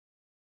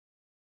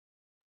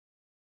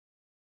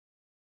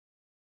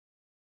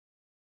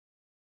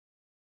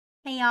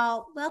Hey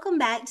y'all, welcome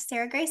back to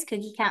Sarah Grace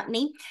Cookie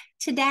Company.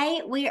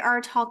 Today we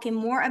are talking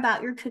more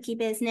about your cookie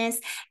business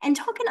and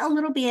talking a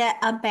little bit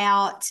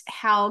about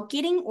how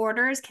getting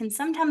orders can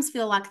sometimes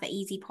feel like the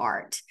easy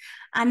part.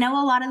 I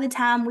know a lot of the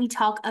time we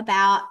talk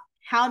about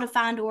how to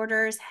find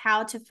orders,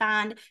 how to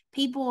find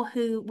people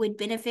who would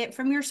benefit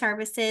from your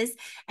services,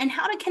 and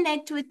how to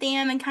connect with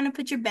them and kind of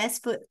put your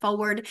best foot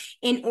forward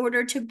in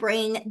order to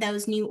bring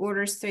those new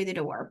orders through the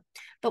door.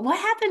 But what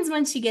happens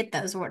once you get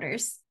those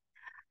orders?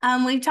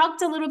 We've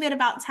talked a little bit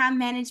about time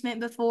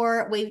management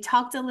before. We've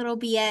talked a little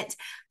bit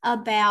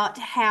about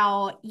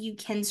how you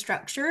can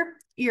structure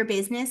your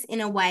business in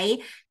a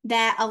way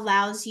that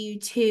allows you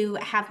to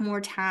have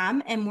more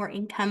time and more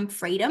income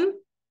freedom.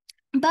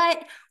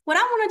 But what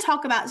I want to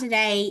talk about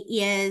today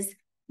is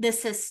the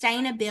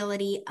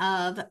sustainability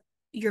of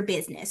your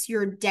business,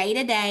 your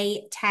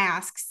day-to-day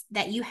tasks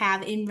that you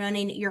have in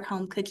running your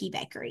home cookie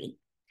bakery.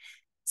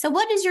 So,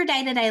 what does your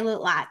day-to-day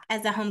look like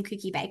as a home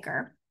cookie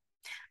baker?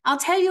 I'll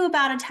tell you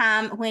about a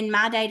time when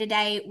my day to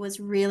day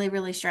was really,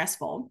 really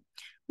stressful.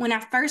 When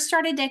I first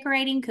started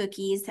decorating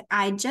cookies,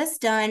 I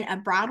just done a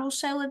bridal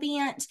show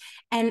event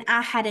and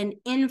I had an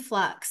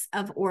influx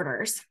of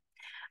orders.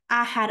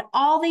 I had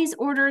all these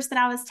orders that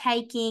I was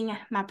taking.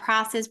 My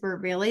prices were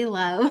really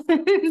low.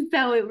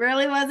 So it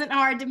really wasn't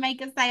hard to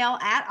make a sale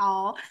at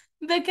all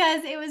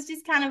because it was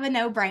just kind of a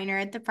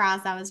no-brainer at the price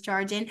I was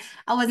charging.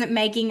 I wasn't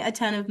making a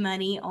ton of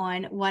money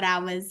on what I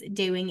was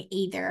doing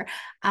either.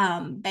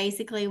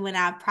 Basically, when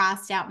I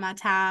priced out my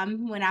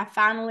time, when I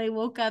finally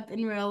woke up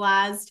and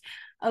realized,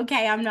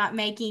 okay, I'm not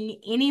making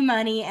any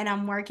money and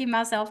I'm working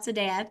myself to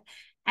death,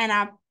 and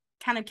I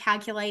kind of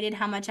calculated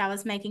how much I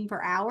was making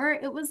per hour,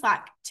 it was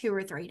like $2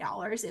 or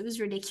 $3. It was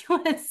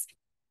ridiculous.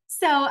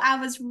 So I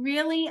was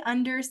really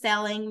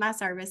underselling my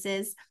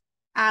services.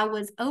 I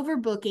was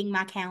overbooking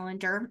my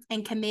calendar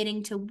and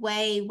committing to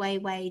way, way,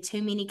 way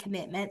too many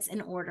commitments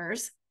and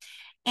orders.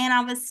 And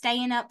I was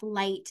staying up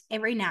late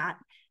every night,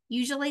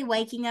 usually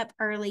waking up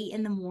early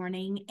in the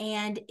morning.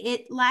 And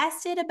it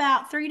lasted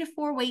about 3 to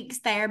 4 weeks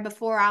there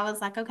before I was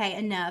like, okay,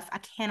 enough. I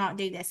cannot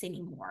do this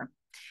anymore.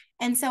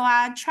 And so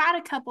I tried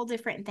a couple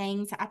different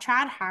things. I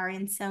tried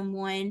hiring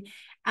someone,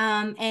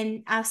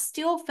 and I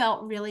still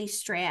felt really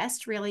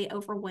stressed, really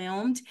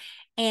overwhelmed.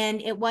 And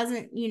it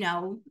wasn't,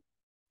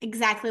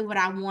 exactly what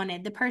I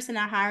wanted. The person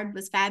I hired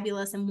was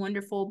fabulous and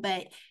wonderful,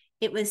 but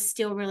it was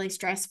still really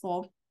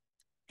stressful.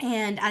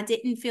 And I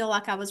didn't feel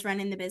like I was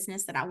running the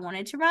business that I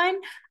wanted to run.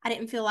 I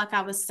didn't feel like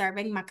I was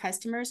serving my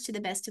customers to the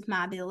best of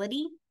my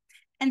ability.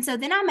 And so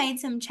then I made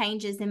some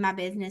changes in my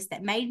business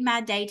that made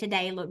my day to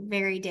day look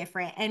very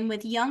different. And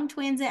with young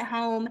twins at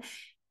home,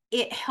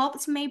 it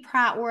helped me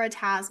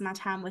prioritize my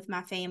time with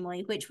my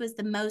family, which was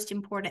the most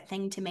important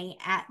thing to me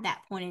at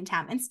that point in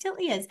time and still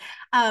is.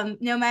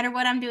 No matter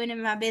what I'm doing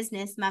in my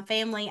business, my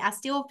family, I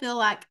still feel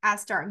like I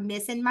start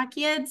missing my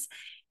kids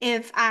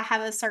if I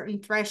have a certain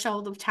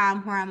threshold of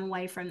time where I'm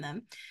away from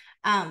them.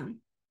 Um,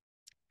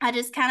 I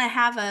just kind of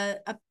have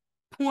a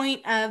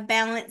point of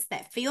balance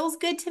that feels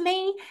good to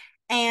me.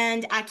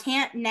 And I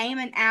can't name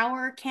an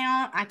hour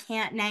count. I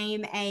can't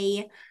name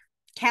a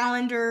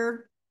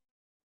calendar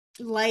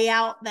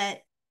layout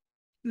that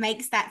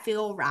makes that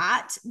feel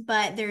right.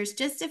 But there's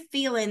just a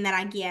feeling that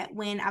I get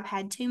when I've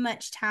had too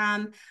much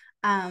time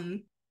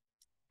um,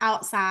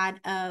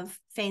 outside of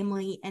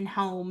family and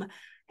home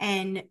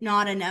and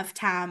not enough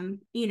time,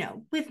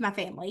 with my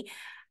family.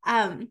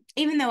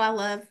 Even though I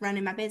love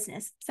running my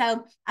business.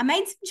 So I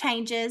made some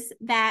changes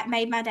that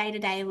made my day to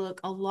day look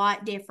a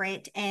lot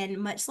different and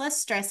much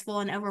less stressful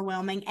and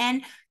overwhelming.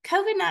 And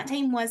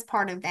COVID-19 was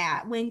part of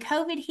that. When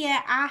COVID hit,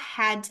 I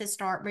had to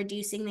start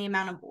reducing the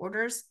amount of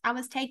orders I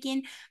was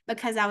taking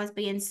because I was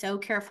being so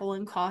careful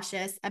and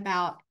cautious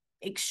about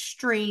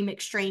extreme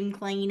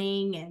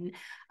cleaning.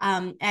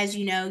 And as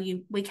you know,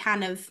 we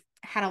kind of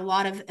had a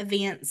lot of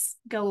events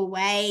go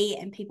away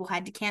and people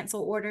had to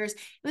cancel orders. It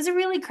was a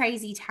really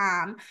crazy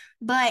time,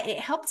 but it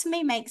helped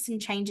me make some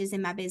changes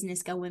in my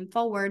business going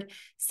forward,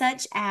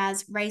 such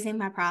as raising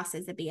my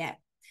prices a bit.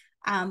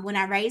 When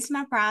I raised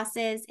my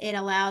prices, it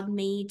allowed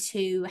me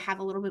to have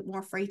a little bit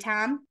more free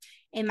time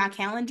in my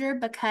calendar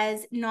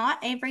because not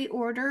every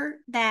order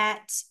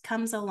that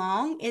comes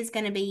along is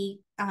going to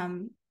be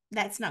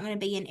that's not going to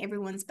be in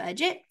everyone's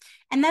budget,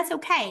 and that's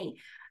okay.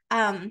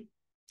 Um,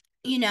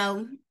 you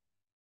know,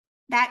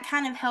 that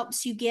kind of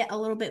helps you get a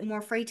little bit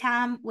more free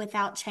time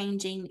without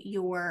changing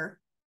your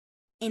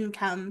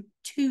income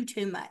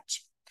too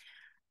much.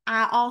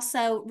 I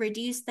also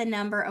reduced the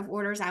number of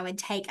orders I would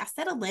take. I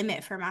set a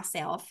limit for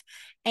myself.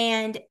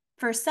 And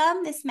for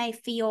some, this may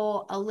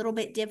feel a little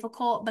bit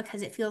difficult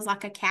because it feels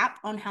like a cap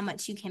on how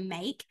much you can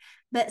make.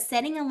 But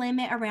setting a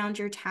limit around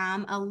your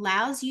time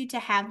allows you to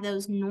have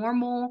those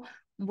normal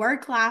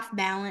work-life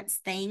balance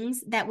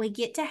things that we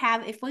get to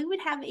have if we would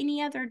have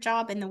any other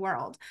job in the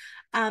world.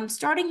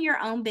 Starting your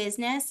own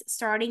business,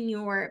 starting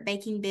your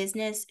baking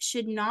business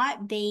should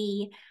not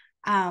be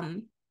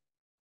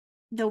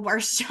the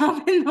worst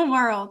job in the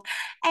world.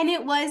 And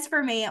it was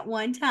for me at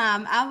one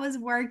time. I was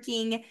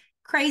working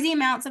crazy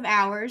amounts of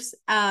hours.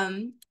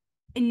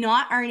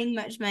 not earning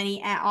much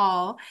money at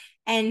all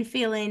and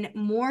feeling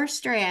more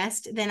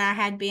stressed than I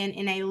had been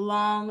in a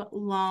long,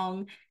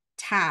 long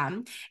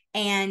time.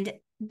 And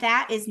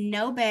that is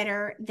no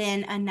better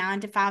than a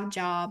 9 to 5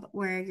 job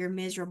where you're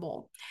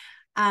miserable.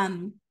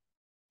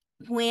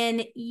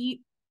 When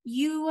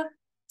you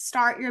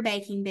start your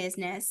baking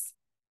business,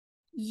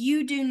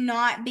 you do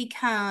not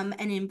become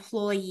an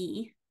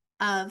employee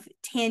of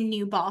 10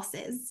 new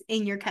bosses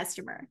in your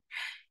customer.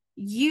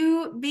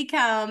 You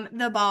become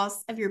the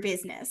boss of your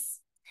business,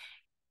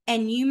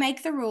 and you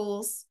make the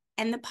rules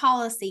and the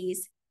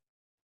policies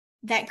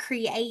that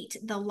create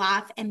the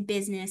life and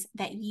business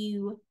that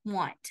you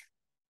want.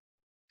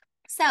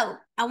 So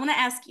I want to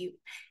ask you,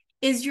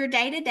 is your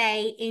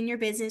day-to-day in your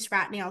business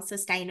right now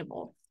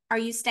sustainable? Are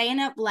you staying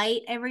up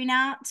late every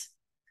night?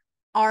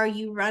 Are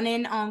you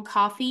running on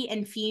coffee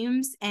and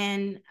fumes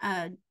and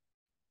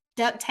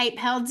duct tape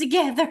held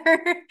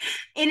together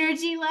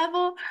energy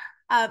level?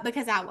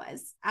 Because I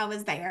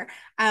was there.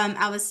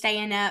 I was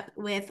staying up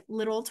with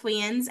little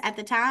twins at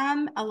the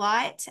time a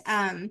lot.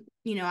 I'm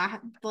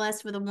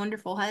blessed with a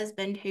wonderful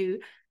husband who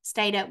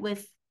stayed up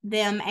with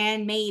them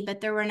and me,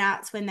 but there were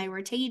nights when they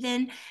were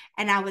teething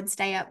and I would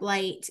stay up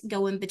late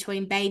going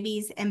between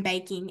babies and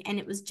baking, and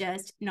it was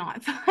just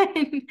not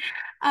fun.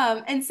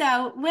 And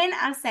so when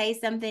I say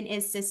something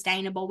is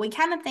sustainable, we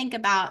kind of think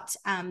about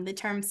the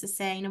term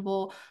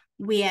sustainable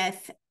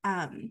with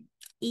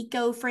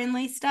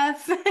eco-friendly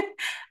stuff.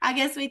 I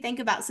guess we think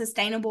about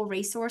sustainable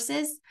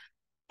resources,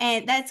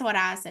 and that's what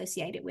I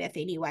associate it with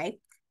anyway.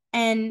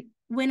 And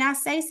when I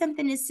say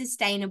something is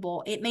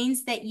sustainable, it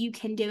means that you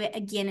can do it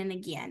again and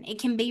again. It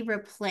can be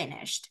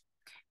replenished.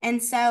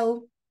 And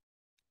so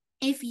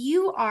if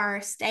you are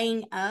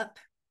staying up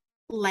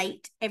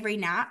late every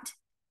night,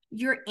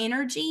 your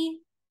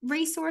energy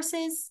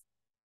resources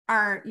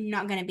are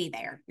not going to be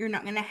there. You're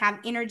not going to have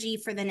energy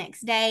for the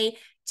next day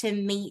to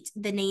meet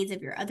the needs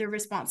of your other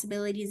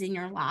responsibilities in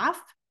your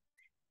life.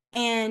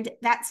 And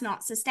that's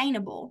not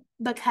sustainable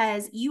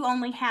because you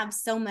only have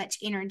so much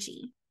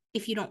energy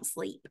if you don't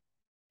sleep.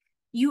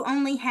 You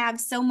only have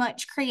so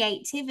much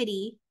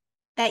creativity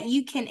that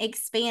you can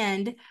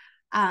expand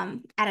at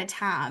a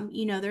time.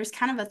 There's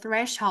kind of a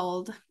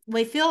threshold.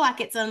 We feel like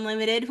it's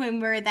unlimited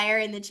when we're there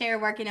in the chair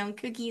working on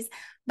cookies,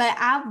 but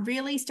I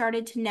really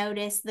started to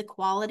notice the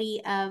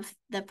quality of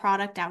the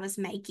product I was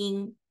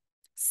making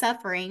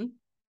suffering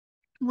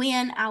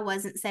when I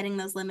wasn't setting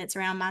those limits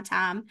around my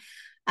time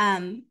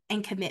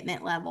and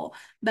commitment level,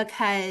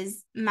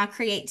 because my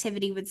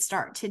creativity would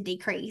start to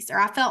decrease, or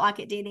I felt like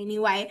it did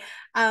anyway.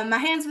 My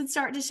hands would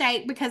start to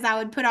shake because I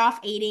would put off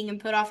eating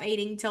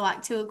till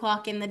like 2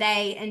 o'clock in the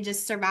day and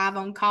just survive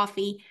on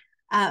coffee.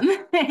 And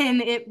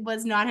it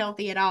was not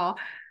healthy at all.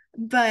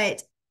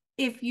 But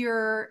if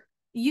you're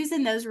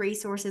using those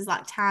resources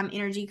like time,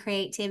 energy,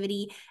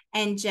 creativity,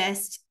 and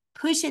just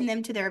pushing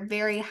them to their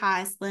very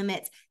highest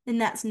limits, then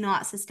that's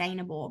not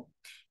sustainable.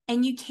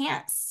 And you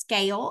can't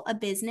scale a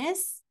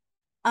business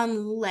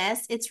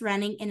unless it's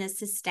running in a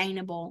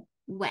sustainable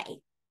way.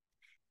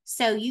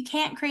 So you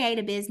can't create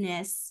a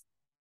business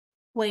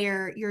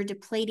where you're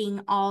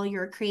depleting all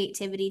your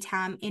creativity,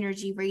 time,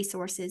 energy,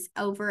 resources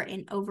over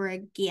and over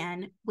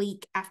again,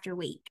 week after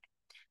week.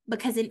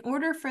 Because in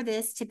order for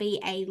this to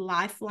be a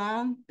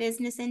lifelong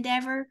business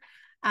endeavor,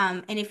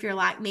 and if you're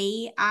like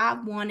me, I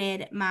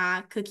wanted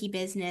my cookie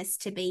business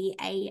to be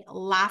a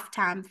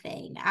lifetime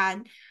thing.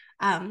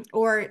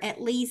 Or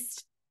at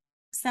least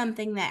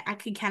something that I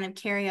could kind of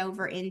carry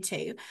over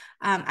into.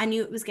 I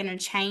knew it was going to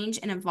change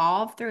and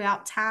evolve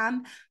throughout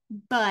time,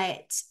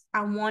 but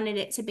I wanted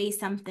it to be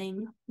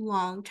something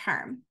long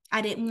term.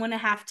 I didn't want to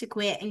have to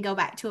quit and go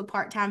back to a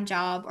part-time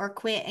job or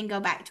quit and go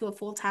back to a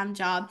full-time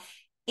job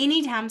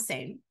anytime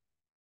soon.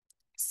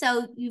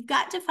 So you've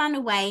got to find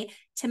a way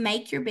to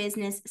make your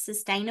business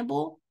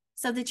sustainable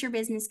so that your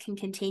business can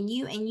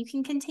continue and you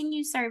can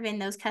continue serving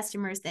those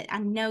customers that I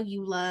know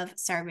you love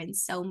serving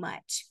so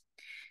much.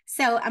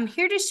 So I'm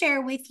here to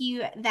share with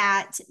you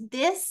that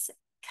this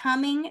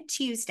coming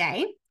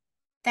Tuesday,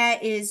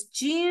 that is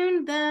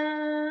June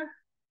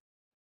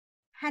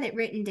had it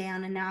written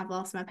down and now I've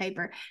lost my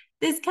paper.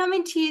 This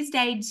coming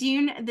Tuesday,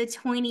 June the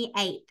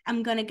 28th,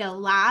 I'm going to go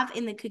live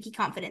in the Cookie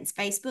Confidence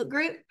Facebook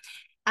group.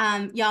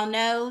 Y'all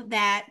know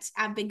that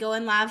I've been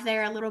going live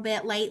there a little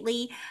bit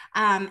lately,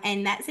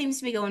 and that seems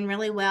to be going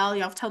really well.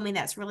 Y'all have told me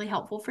that's really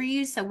helpful for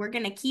you, so we're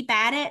going to keep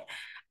at it.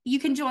 You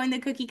can join the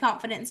Cookie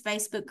Confidence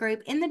Facebook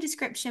group in the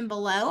description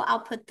below. I'll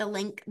put the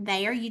link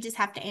there. You just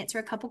have to answer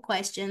a couple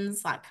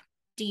questions like,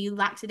 do you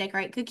like to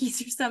decorate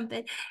cookies or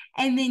something?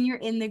 And then you're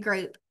in the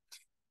group.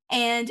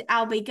 And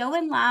I'll be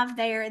going live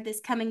there this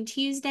coming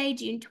Tuesday,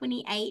 June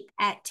 28th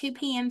at 2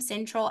 p.m.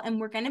 Central.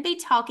 And we're going to be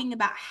talking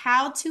about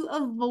how to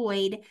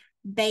avoid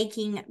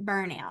baking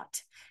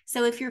burnout.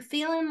 So if you're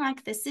feeling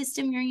like the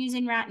system you're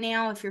using right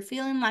now, if you're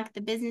feeling like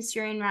the business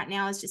you're in right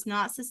now is just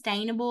not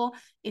sustainable,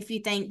 if you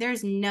think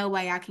there's no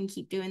way I can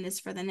keep doing this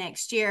for the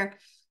next year,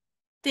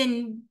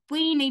 then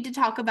we need to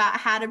talk about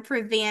how to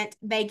prevent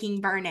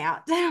baking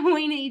burnout.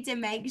 We need to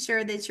make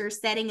sure that you're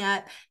setting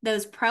up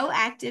those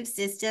proactive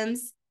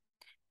systems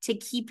to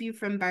keep you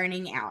from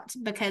burning out.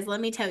 Because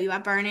let me tell you, I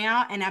burn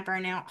out and I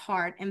burn out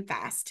hard and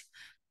fast.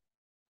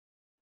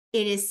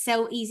 It is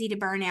so easy to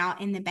burn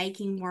out in the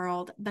baking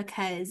world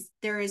because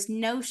there is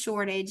no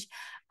shortage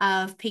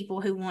of people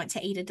who want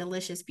to eat a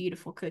delicious,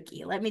 beautiful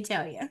cookie. Let me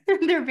tell you,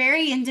 they're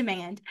very in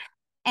demand.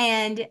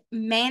 And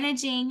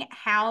managing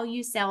how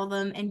you sell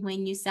them and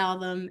when you sell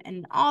them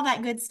and all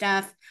that good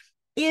stuff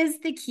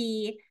is the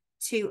key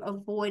to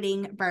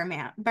avoiding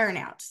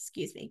burnout.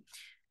 Excuse me.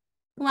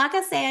 Like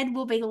I said,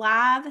 we'll be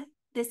live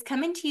this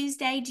coming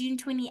Tuesday, June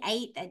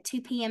 28th at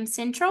 2 p.m.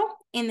 Central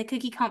in the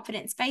Cookie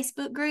Confidence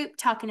Facebook group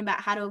talking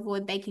about how to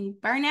avoid baking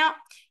burnout.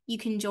 You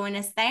can join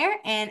us there,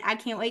 and I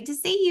can't wait to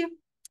see you.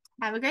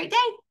 Have a great day.